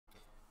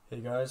Hey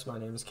guys, my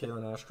name is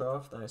Kalen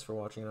Ashcroft. Thanks for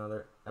watching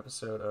another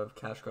episode of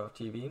Cashcroft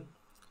TV.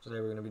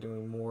 Today we're going to be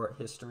doing more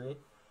history,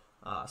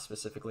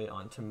 specifically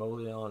on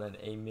Timoleon and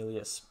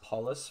Aemilius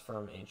Paulus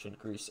from ancient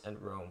Greece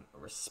and Rome,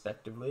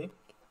 respectively.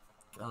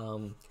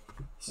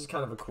 This is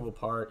kind of a cool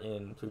part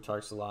in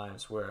Plutarch's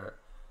lives where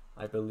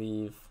I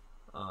believe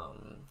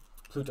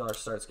Plutarch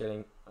starts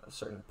getting a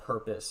certain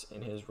purpose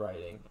in his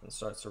writing and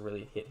starts to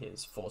really hit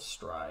his full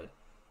stride.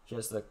 He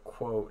has the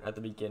quote at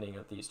the beginning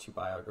of these two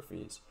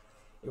biographies: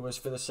 "It was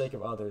for the sake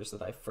of others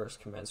that I first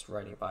commenced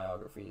writing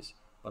biographies,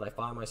 but I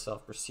find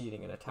myself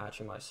proceeding and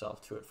attaching myself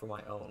to it for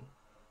my own,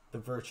 the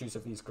virtues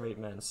of these great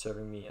men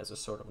serving me as a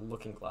sort of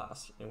looking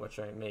glass in which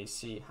I may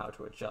see how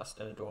to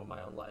adjust and adorn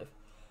my own life."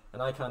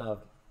 And I kind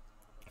of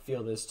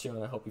feel this too,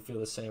 and I hope you feel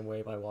the same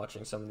way by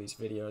watching some of these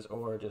videos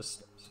or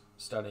just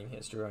studying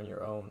history on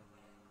your own.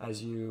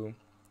 As you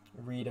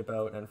read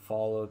about and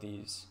follow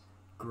these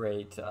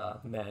great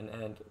men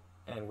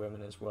and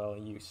women as well,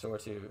 you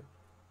start to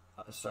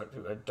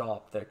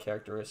adopt their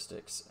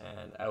characteristics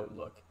and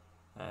outlook,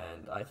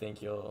 and I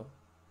think you'll,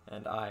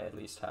 and I at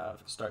least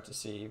have, start to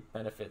see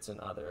benefits in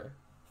other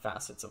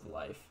facets of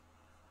life.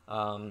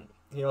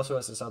 He also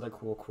has this other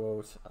cool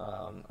quote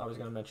I was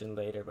going to mention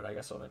later, but I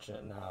guess I'll mention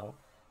it now.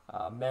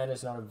 "Man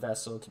is not a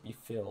vessel to be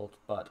filled,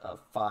 but a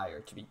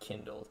fire to be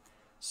kindled."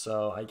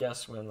 So I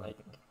guess when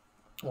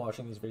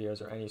watching these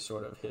videos or any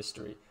sort of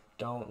history,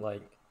 don't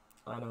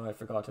I know I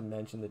forgot to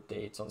mention the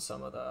dates on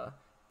some of the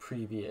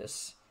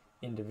previous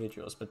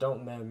individuals, but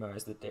don't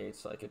memorize the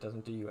dates. It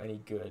doesn't do you any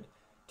good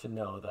to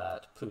know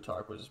that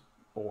Plutarch was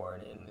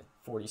born in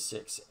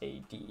 46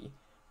 AD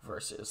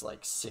versus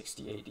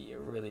 60 AD. It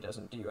really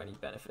doesn't do you any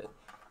benefit,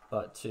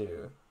 but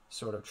to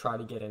sort of try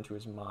to get into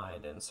his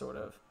mind and sort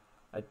of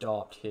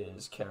adopt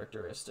his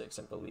characteristics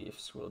and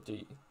beliefs will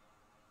do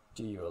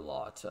you a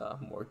lot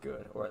more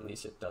good, or at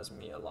least it does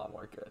me a lot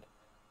more good.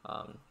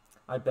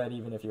 I bet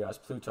even if you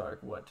ask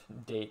Plutarch what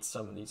dates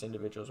some of these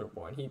individuals were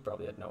born, he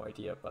probably had no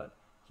idea, but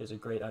he has a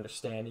great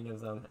understanding of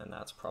them, and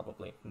that's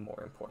probably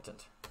more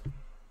important.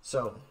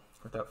 So,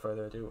 without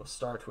further ado, we'll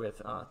start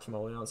with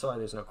Timoleon. Sorry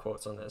there's no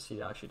quotes on this.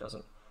 He actually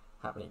doesn't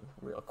have any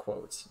real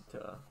quotes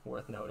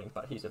worth noting,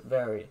 but he's a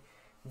very,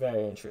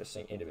 very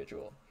interesting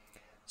individual.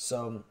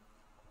 So,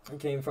 he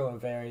came from a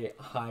very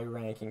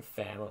high-ranking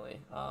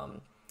family.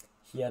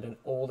 He had an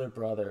older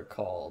brother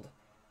called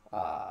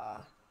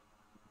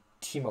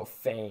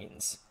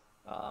Timoleon,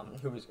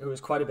 who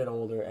was quite a bit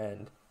older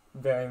and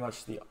very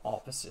much the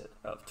opposite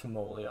of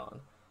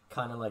Timoleon,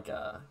 kind of like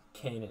a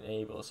Cain and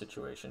Abel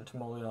situation.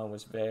 Timoleon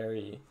was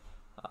very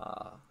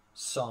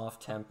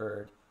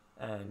soft-tempered,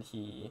 and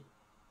he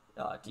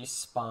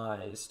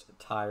despised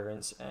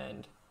tyrants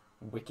and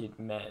wicked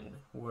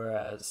men,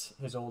 whereas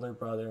his older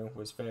brother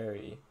was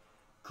very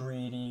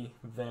greedy,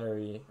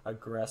 very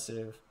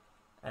aggressive,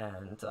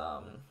 and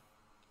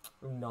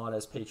not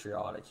as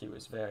patriotic. He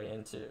was very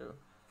into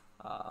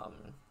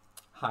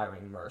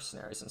hiring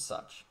mercenaries and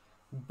such.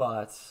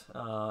 But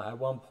at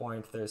one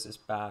point there's this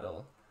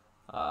battle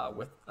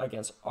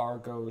against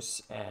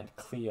Argos and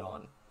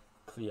Cleonia,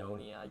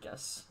 I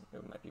guess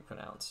it might be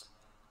pronounced.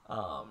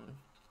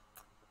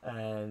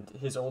 And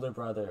his older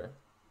brother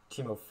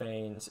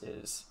Timoleon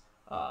is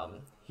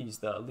he's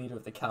the leader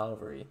of the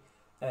cavalry,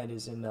 and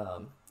is in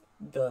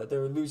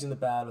they're losing the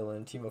battle,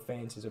 and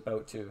Timoleon is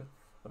about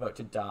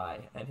to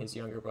die, and his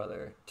younger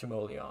brother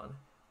Timoleon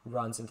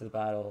runs into the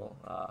battle,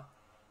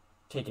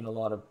 taking a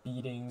lot of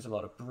beatings, a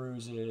lot of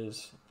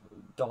bruises,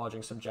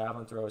 dodging some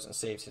javelin throws, and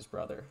saves his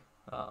brother,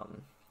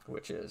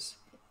 which is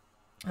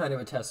kind of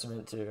a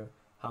testament to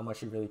how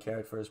much he really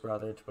cared for his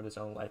brother, to put his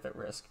own life at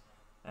risk,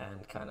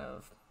 and kind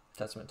of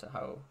testament to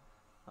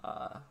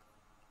how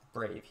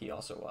brave he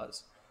also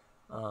was.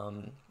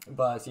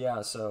 But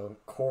yeah, so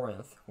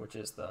Corinth, which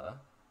is the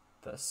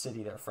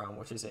city they're from,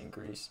 which is in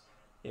Greece,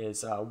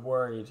 is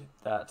worried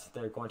that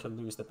they're going to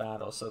lose the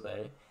battle, so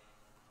they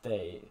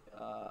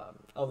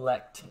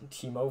elect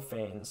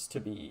Timoleon to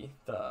be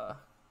the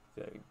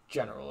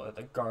general or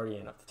the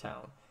guardian of the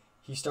town.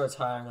 He starts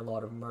hiring a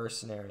lot of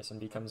mercenaries and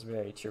becomes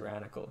very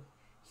tyrannical.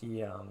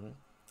 He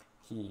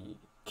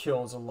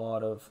kills a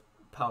lot of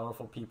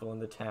powerful people in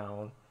the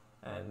town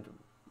and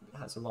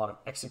has a lot of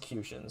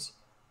executions.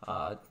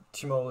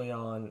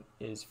 Timoleon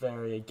is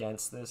very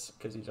against this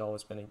because he's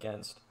always been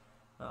against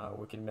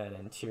wicked men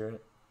and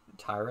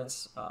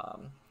tyrants.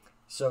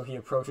 So he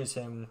approaches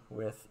him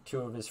with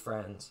two of his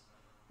friends,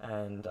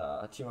 and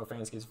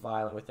Timoleon gets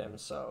violent with him.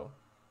 So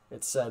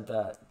it's said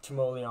that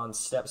Timoleon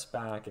steps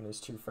back and his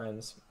two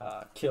friends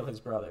kill his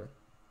brother.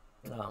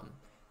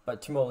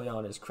 But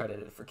Timoleon is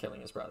credited for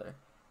killing his brother.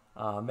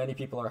 Many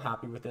people are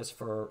happy with this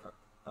for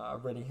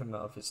ridding him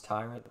of his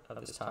tyrant.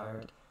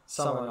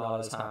 Some are not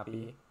as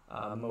happy,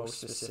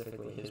 most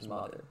specifically his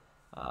mother.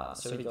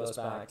 So he goes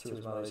back to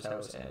his mother's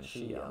house, and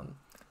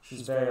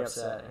she's very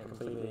upset and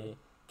completely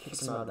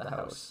kicks him out of the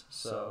house.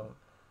 So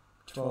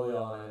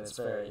Timoleon, and it's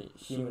very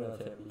human of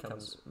him,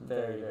 becomes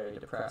very, very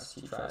depressed.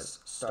 He tries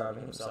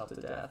starving himself to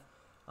death,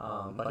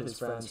 but his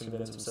friends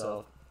convince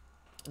himself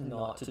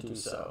not to do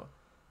so.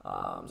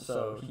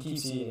 So he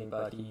keeps eating,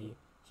 but he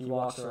he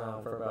walks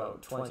around for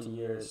about 20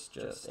 years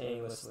just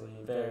aimlessly,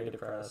 very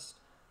depressed.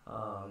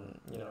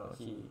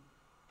 He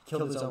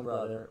killed his own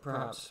brother,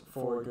 perhaps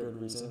for a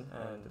good reason,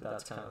 and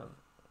that's kind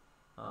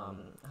of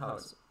how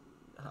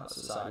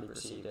society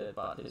perceived it.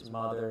 But his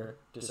mother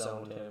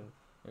disowned him.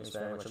 He was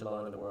very much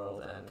alone in the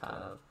world and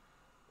kind of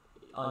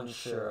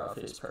unsure of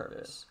his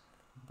purpose.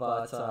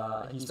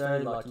 But he's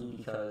very lucky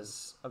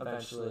because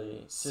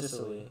eventually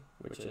Sicily,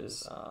 which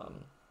is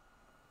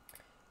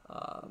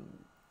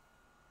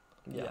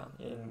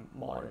in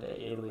modern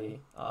day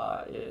Italy,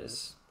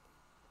 has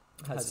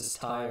this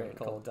tyrant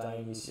called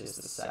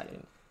Dionysius II.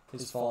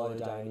 His father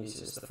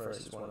Dionysius I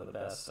is one of the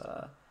best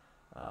or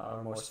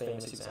most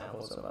famous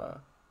examples of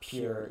a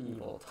pure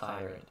evil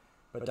tyrant.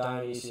 But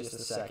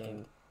Dionysius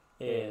II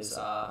is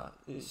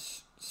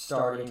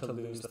starting to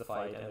lose the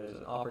fight, and there's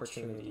an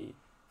opportunity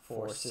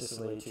for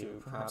Sicily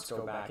to perhaps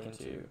go back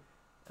into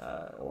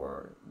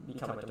or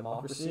become a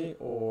democracy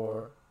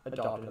or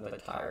adopt another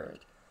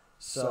tyrant.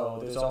 So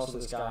there's also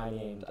this guy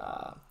named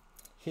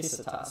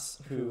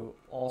Hisitas who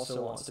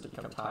also wants to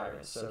become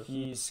tyrant. So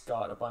he's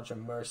got a bunch of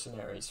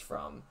mercenaries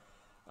from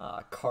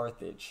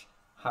Carthage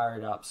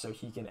hired up so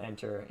he can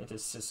enter into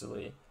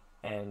Sicily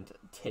and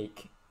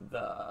take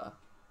the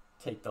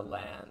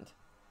land.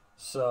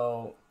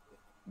 So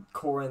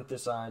Corinth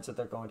decides that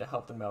they're going to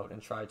help them out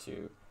and try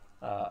to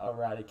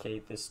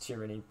eradicate this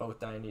tyranny, both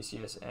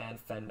Dionysius, and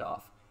fend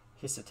off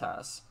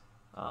Hisitas.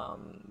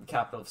 The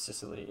capital of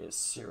Sicily is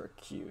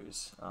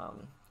Syracuse,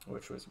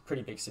 which was a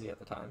pretty big city at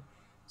the time.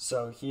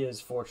 So he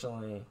is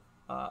fortunately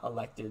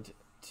elected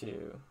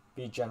to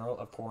be general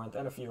of Corinth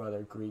and a few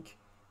other Greek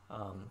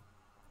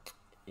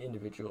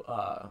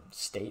individual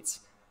states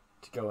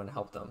to go and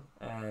help them.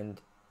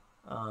 And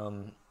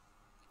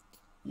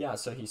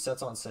so he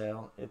sets on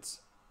sail.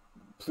 It's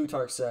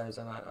Plutarch says,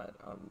 and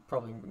I'm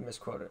probably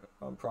misquoted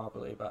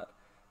properly, but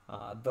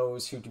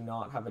those who do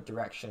not have a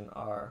direction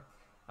are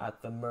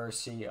at the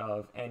mercy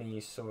of any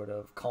sort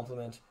of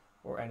compliment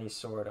or any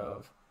sort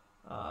of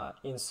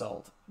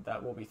insult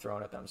that will be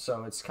thrown at them.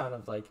 So it's kind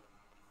of like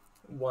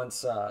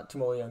once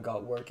Timoleon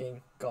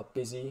got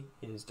busy,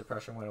 his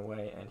depression went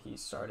away, and he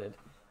started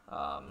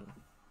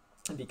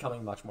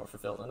becoming much more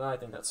fulfilled. And I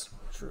think that's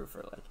true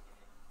for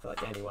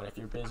anyone. If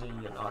you're busy,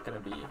 you're not gonna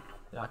be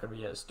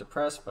as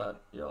depressed,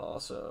 but you'll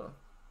also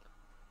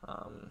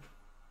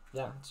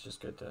it's just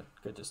good to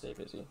stay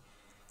busy.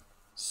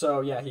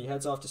 So yeah, he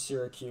heads off to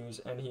Syracuse,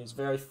 and he's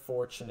very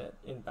fortunate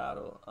in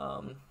battle.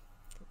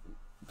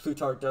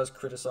 Plutarch does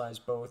criticize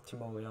both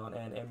Timoleon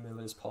and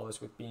Aemilius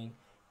Paulus with being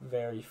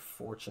very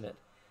fortunate.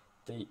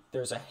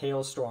 There's a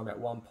hailstorm at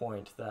one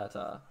point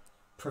that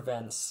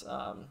prevents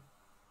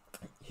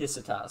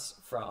Hisitas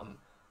from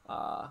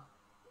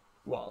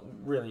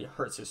really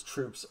hurts his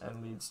troops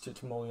and leads to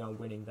Timoleon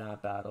winning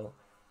that battle.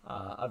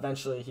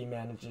 Eventually he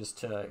manages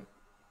to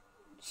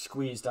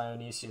squeeze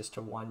Dionysius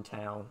to one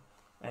town,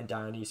 and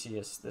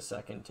Dionysius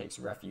II takes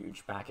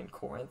refuge back in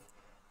Corinth.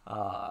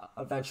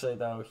 Eventually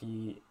though,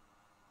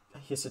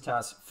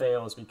 Hisitas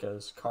fails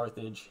because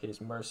Carthage, his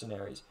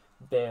mercenaries,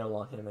 bail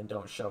on him and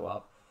don't show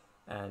up,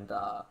 and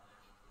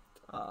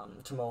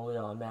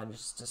Timoleon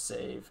manages to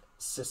save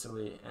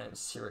Sicily and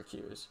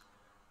Syracuse.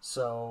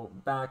 So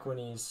back when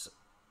he's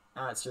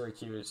at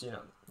Syracuse,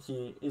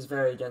 he is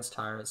very against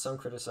tyrants. Some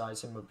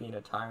criticize him of being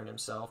a tyrant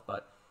himself,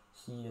 but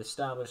he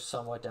established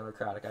somewhat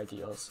democratic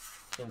ideals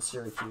in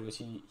Syracuse.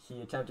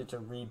 He attempted to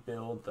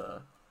rebuild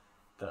the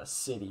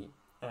city,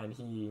 and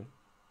he,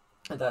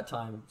 at that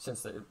time,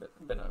 since there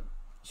had been a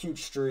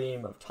huge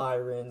stream of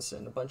tyrants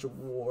and a bunch of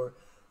war,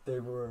 they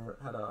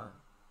had a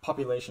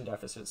population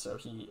deficit. So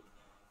he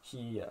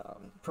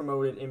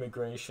promoted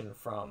immigration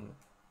from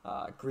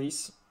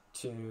Greece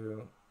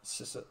to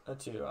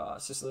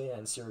Sicily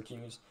and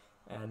Syracuse,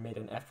 and made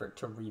an effort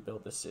to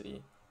rebuild the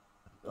city.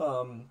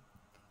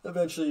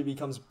 Eventually he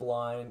becomes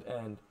blind,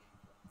 and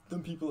the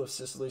people of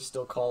Sicily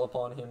still call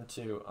upon him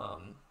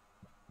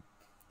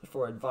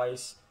for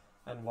advice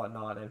and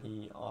whatnot, and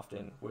he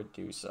often would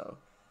do so.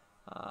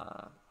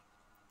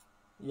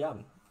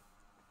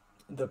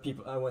 The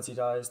people, once he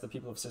dies, the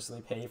people of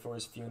Sicily pay for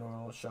his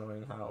funeral,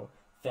 showing how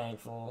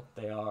thankful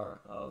they are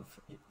of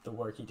the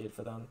work he did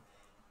for them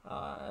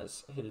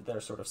as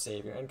their sort of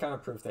savior, and kind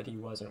of proof that he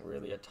wasn't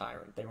really a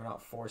tyrant. They were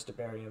not forced to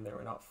bury him. They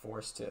were not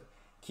forced to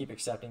keep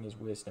accepting his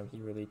wisdom. He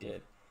really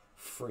did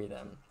free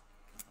them.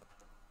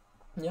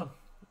 Yeah.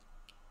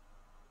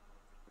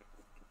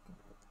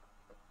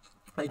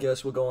 I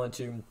guess we'll go on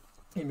to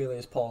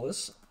Aemilius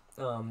Paulus.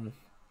 I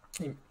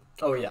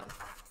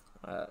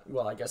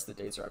guess the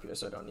dates are up here,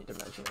 so I don't need to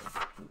mention it.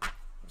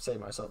 Save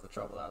myself the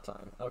trouble that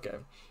time. Okay.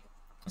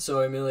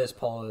 So Aemilius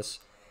Paulus,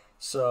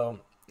 so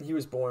he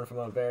was born from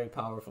a very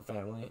powerful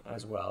family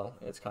as well.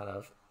 It's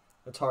hard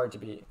to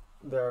be.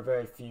 There are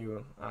very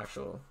few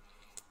actual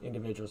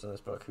individuals in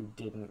this book who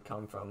didn't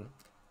come from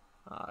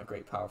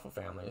great powerful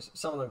families.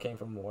 Some of them came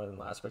from more than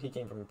less, but he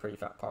came from a pretty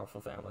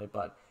powerful family.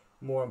 But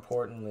more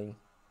importantly,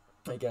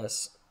 I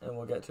guess, and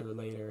we'll get to it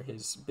later,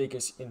 his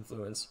biggest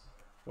influence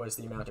was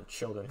the amount of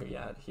children who he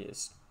had.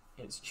 His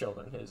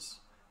children,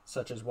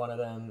 such as one of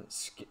them,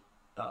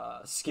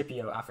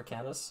 Scipio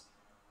Africanus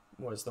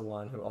was the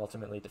one who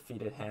ultimately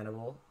defeated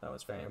Hannibal. That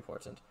was very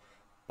important.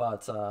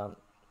 But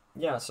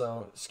yeah,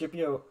 so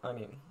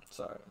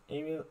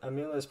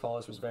Aemilius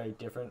Paulus was very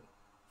different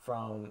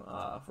from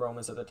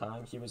Romans at the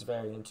time. He was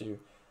very into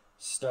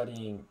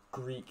studying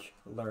Greek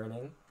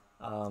learning.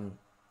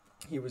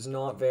 He was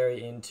not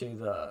very into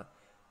the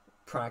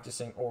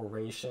practicing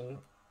oration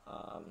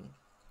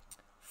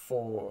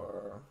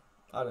for,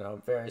 I don't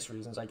know, various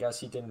reasons. I guess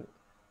he didn't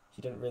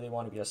really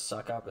want to be a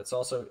suck up. It's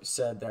also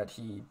said that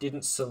he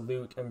didn't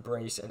salute,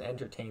 embrace, and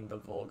entertain the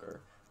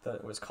vulgar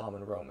that was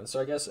common Roman.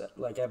 So I guess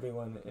like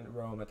everyone in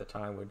Rome at the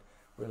time would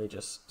really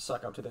just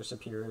suck up to their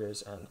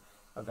superiors and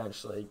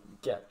eventually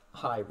get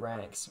high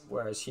ranks,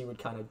 whereas he would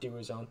kind of do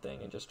his own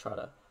thing and just try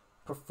to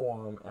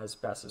perform as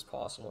best as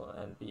possible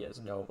and be as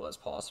noble as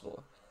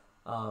possible.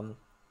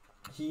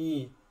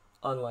 He,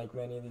 unlike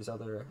many of these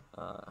other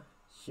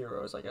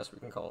heroes, I guess we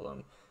can call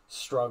them,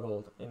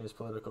 struggled in his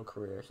political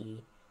career.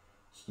 He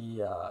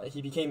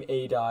became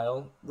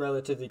aedile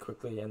relatively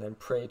quickly and then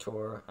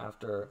praetor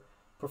after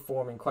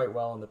performing quite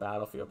well on the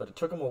battlefield, but it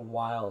took him a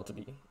while to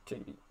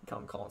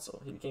become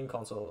consul. He became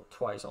consul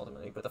twice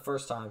ultimately, but the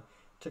first time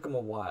it took him a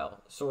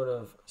while, sort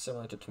of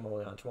similar to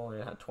Timoleon.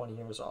 Timoleon had 20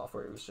 years off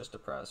where he was just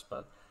depressed,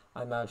 but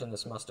I imagine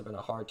this must have been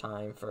a hard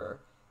time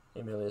for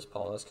Aemilius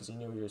Paulus because he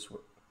knew he was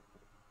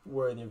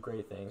worthy of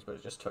great things, but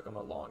it just took him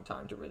a long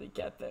time to really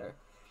get there.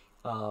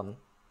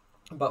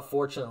 But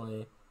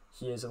fortunately,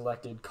 he is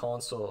elected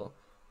consul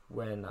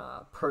when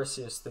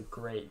Perseus the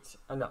Great,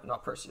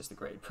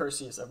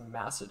 Perseus of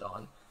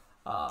Macedon,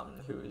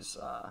 who is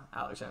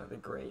Alexander the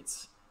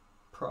Great's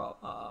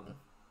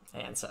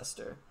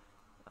ancestor,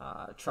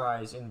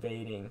 tries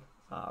invading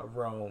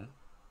Rome,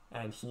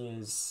 and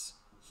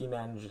he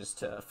manages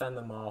to fend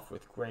them off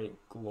with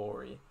great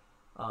glory.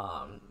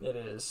 It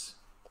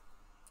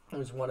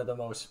was one of the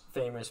most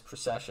famous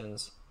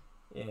processions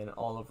in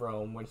all of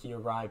Rome. When he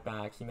arrived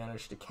back, he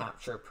managed to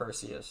capture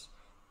Perseus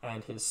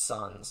and his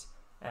sons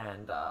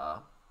and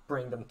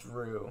bring them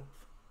through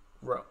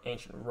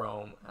ancient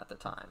Rome at the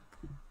time.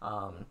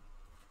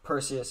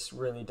 Perseus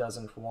really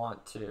doesn't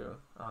want to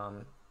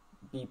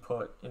be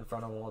put in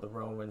front of all the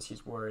Romans.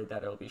 He's worried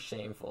that it'll be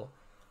shameful.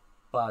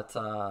 But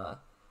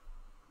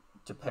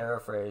to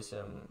paraphrase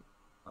him,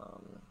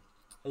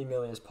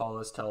 Aemilius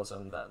Paulus tells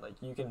him that like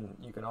you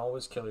can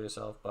always kill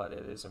yourself, but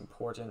it is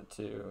important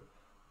to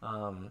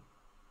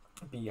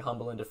be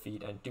humble in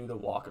defeat and do the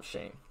walk of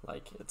shame.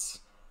 Like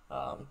it's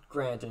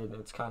granted,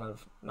 it's kind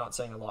of not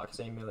saying a lot because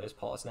Aemilius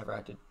Paulus never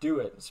had to do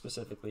it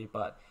specifically,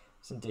 but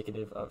it's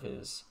indicative of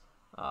his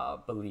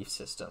belief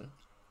system.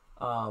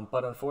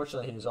 But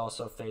unfortunately, he's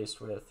also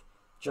faced with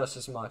just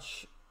as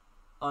much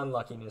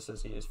unluckiness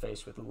as he is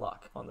faced with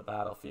luck on the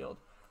battlefield.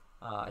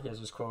 He has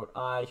this quote,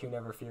 "I, who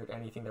never feared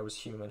anything that was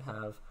human,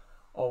 have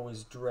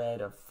always dread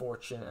of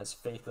fortune as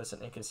faithless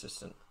and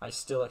inconsistent. I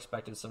still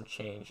expected some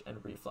change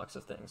and reflux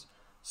of things."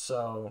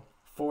 So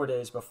 4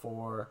 days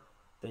before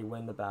they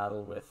win the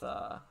battle with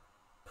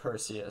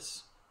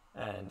Perseus,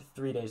 and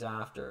 3 days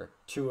after,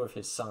 2 of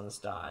his sons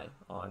die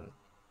on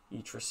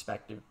each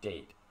respective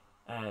date.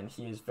 And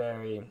he is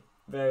very,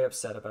 very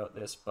upset about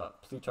this,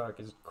 but Plutarch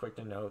is quick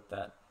to note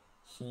that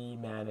he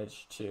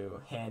managed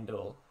to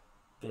handle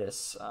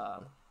this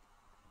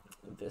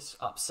this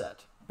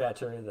upset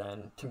better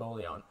than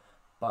Timoleon.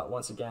 But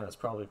once again, it's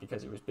probably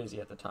because he was busy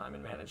at the time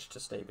and managed to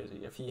stay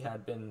busy. If he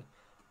had been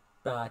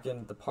back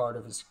in the part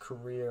of his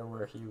career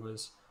where he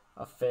was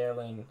a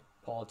failing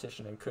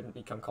politician and couldn't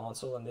become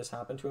consul, and this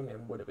happened to him, it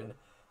would have been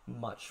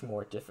much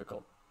more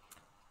difficult.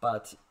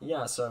 But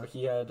yeah, so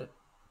he had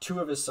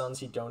 2 of his sons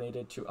he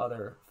donated to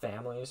other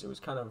families. It was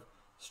kind of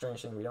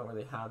strange thing. We don't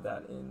really have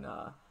that in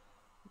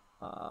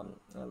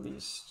at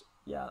least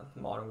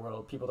modern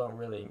world. People don't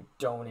really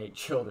donate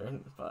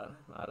children, but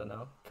I don't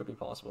know, could be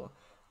possible.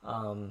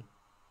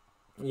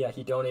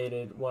 He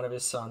donated one of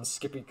his sons,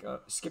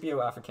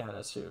 Scipio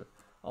Africanus, who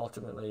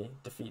ultimately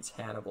defeats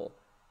Hannibal.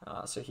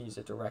 So he's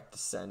a direct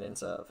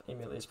descendant of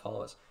Aemilius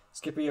Paulus.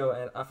 Scipio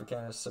and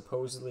Africanus,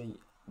 supposedly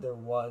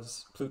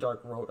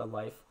Plutarch wrote a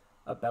life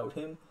about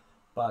him,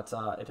 but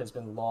it has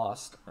been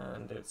lost,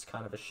 and it's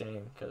kind of a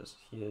shame because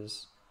he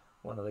is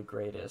one of the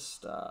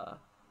greatest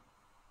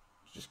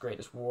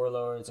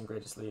warlords and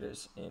greatest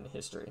leaders in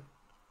history.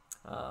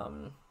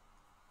 I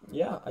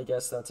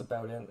guess that's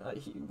about it.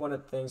 One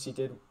of the things he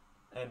did,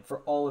 and for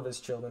all of his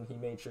children, he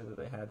made sure that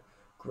they had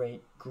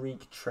great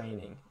Greek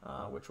training,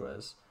 which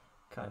was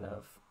kind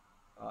of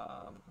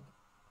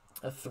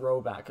a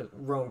throwback.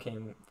 Rome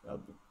came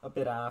a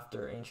bit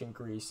after ancient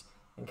Greece,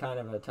 and kind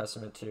of a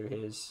testament to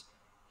his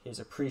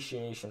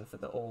appreciation for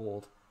the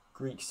old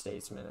Greek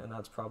statesmen, and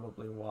that's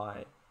probably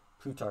why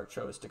Plutarch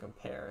chose to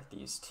compare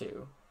these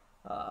two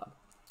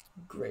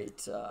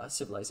great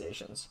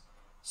civilizations.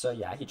 So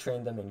yeah, he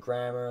trained them in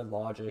grammar,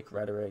 logic,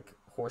 rhetoric,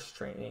 horse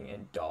training,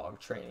 and dog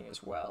training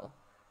as well.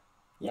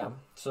 Yeah,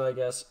 so I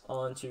guess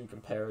on to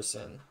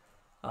comparison.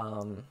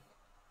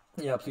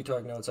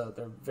 Plutarch notes out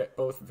they're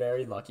both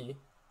very lucky.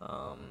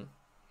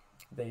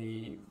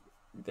 They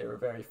were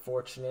very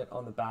fortunate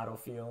on the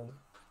battlefield.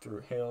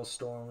 through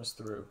hailstorms,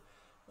 through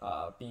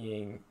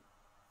being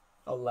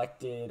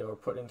elected or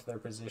put into their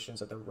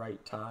positions at the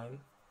right time.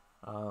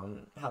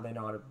 Had they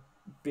not have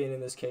been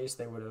in this case,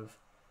 they would have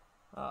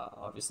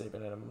obviously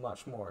been in a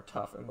much more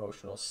tough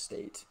emotional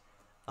state.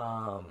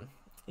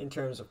 In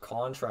terms of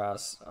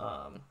contrast,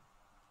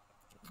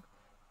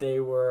 they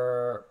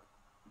were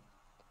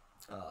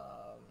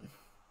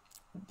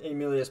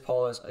Aemilius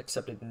Paulus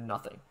accepted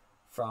nothing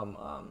from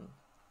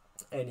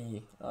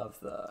any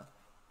of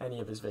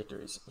his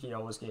victories. He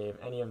always gave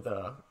any of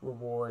the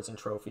rewards and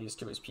trophies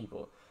to his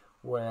people,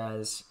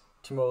 whereas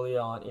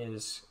Timoleon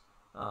is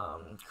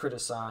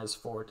criticized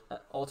for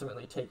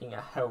ultimately taking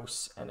a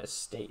house and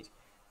estate,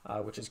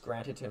 which is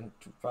granted him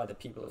by the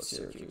people of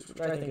Syracuse,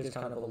 which I think is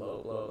kind of a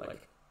low blow.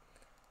 Like,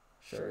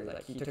 sure,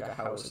 like he took a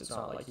house. It's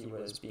not like he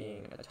was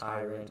being a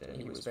tyrant, and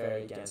he was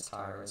very against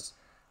tyrants.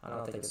 I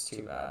don't think it's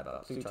too bad,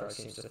 but Plutarch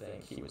seems to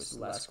think he was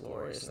less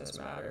glorious in this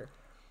matter.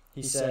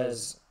 He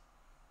says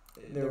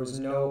there's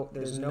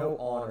no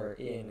honor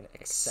in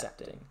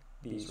accepting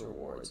these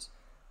rewards,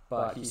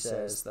 but he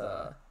says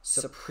the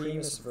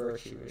supremest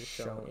virtue is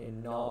shown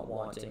in not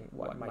wanting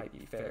what might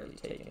be fairly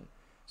taken.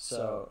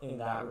 So in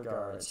that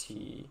regards,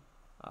 he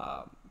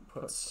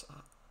puts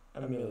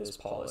Aemilius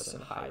Paulus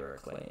in higher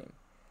acclaim.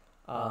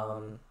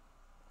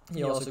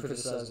 He also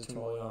criticizes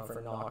Timoleon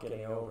for not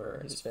getting over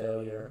his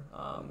failure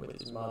with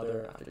his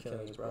mother after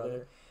killing his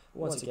brother.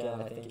 Once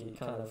again, I think he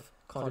kind of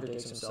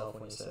contradicts himself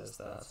when he says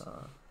that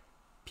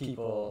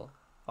people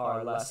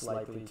are less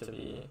likely to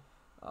be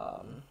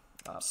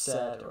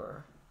upset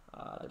or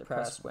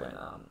depressed when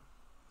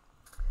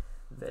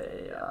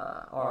they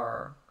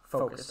are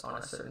focused on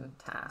a certain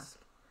task.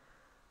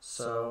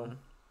 So,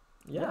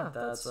 yeah,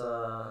 that's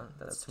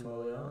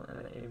Timoleon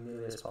and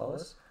Aemilius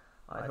Paulus.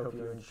 I hope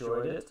you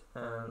enjoyed it,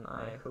 and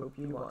I hope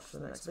you watch the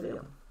next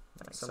video.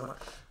 Thanks so much.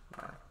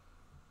 Bye.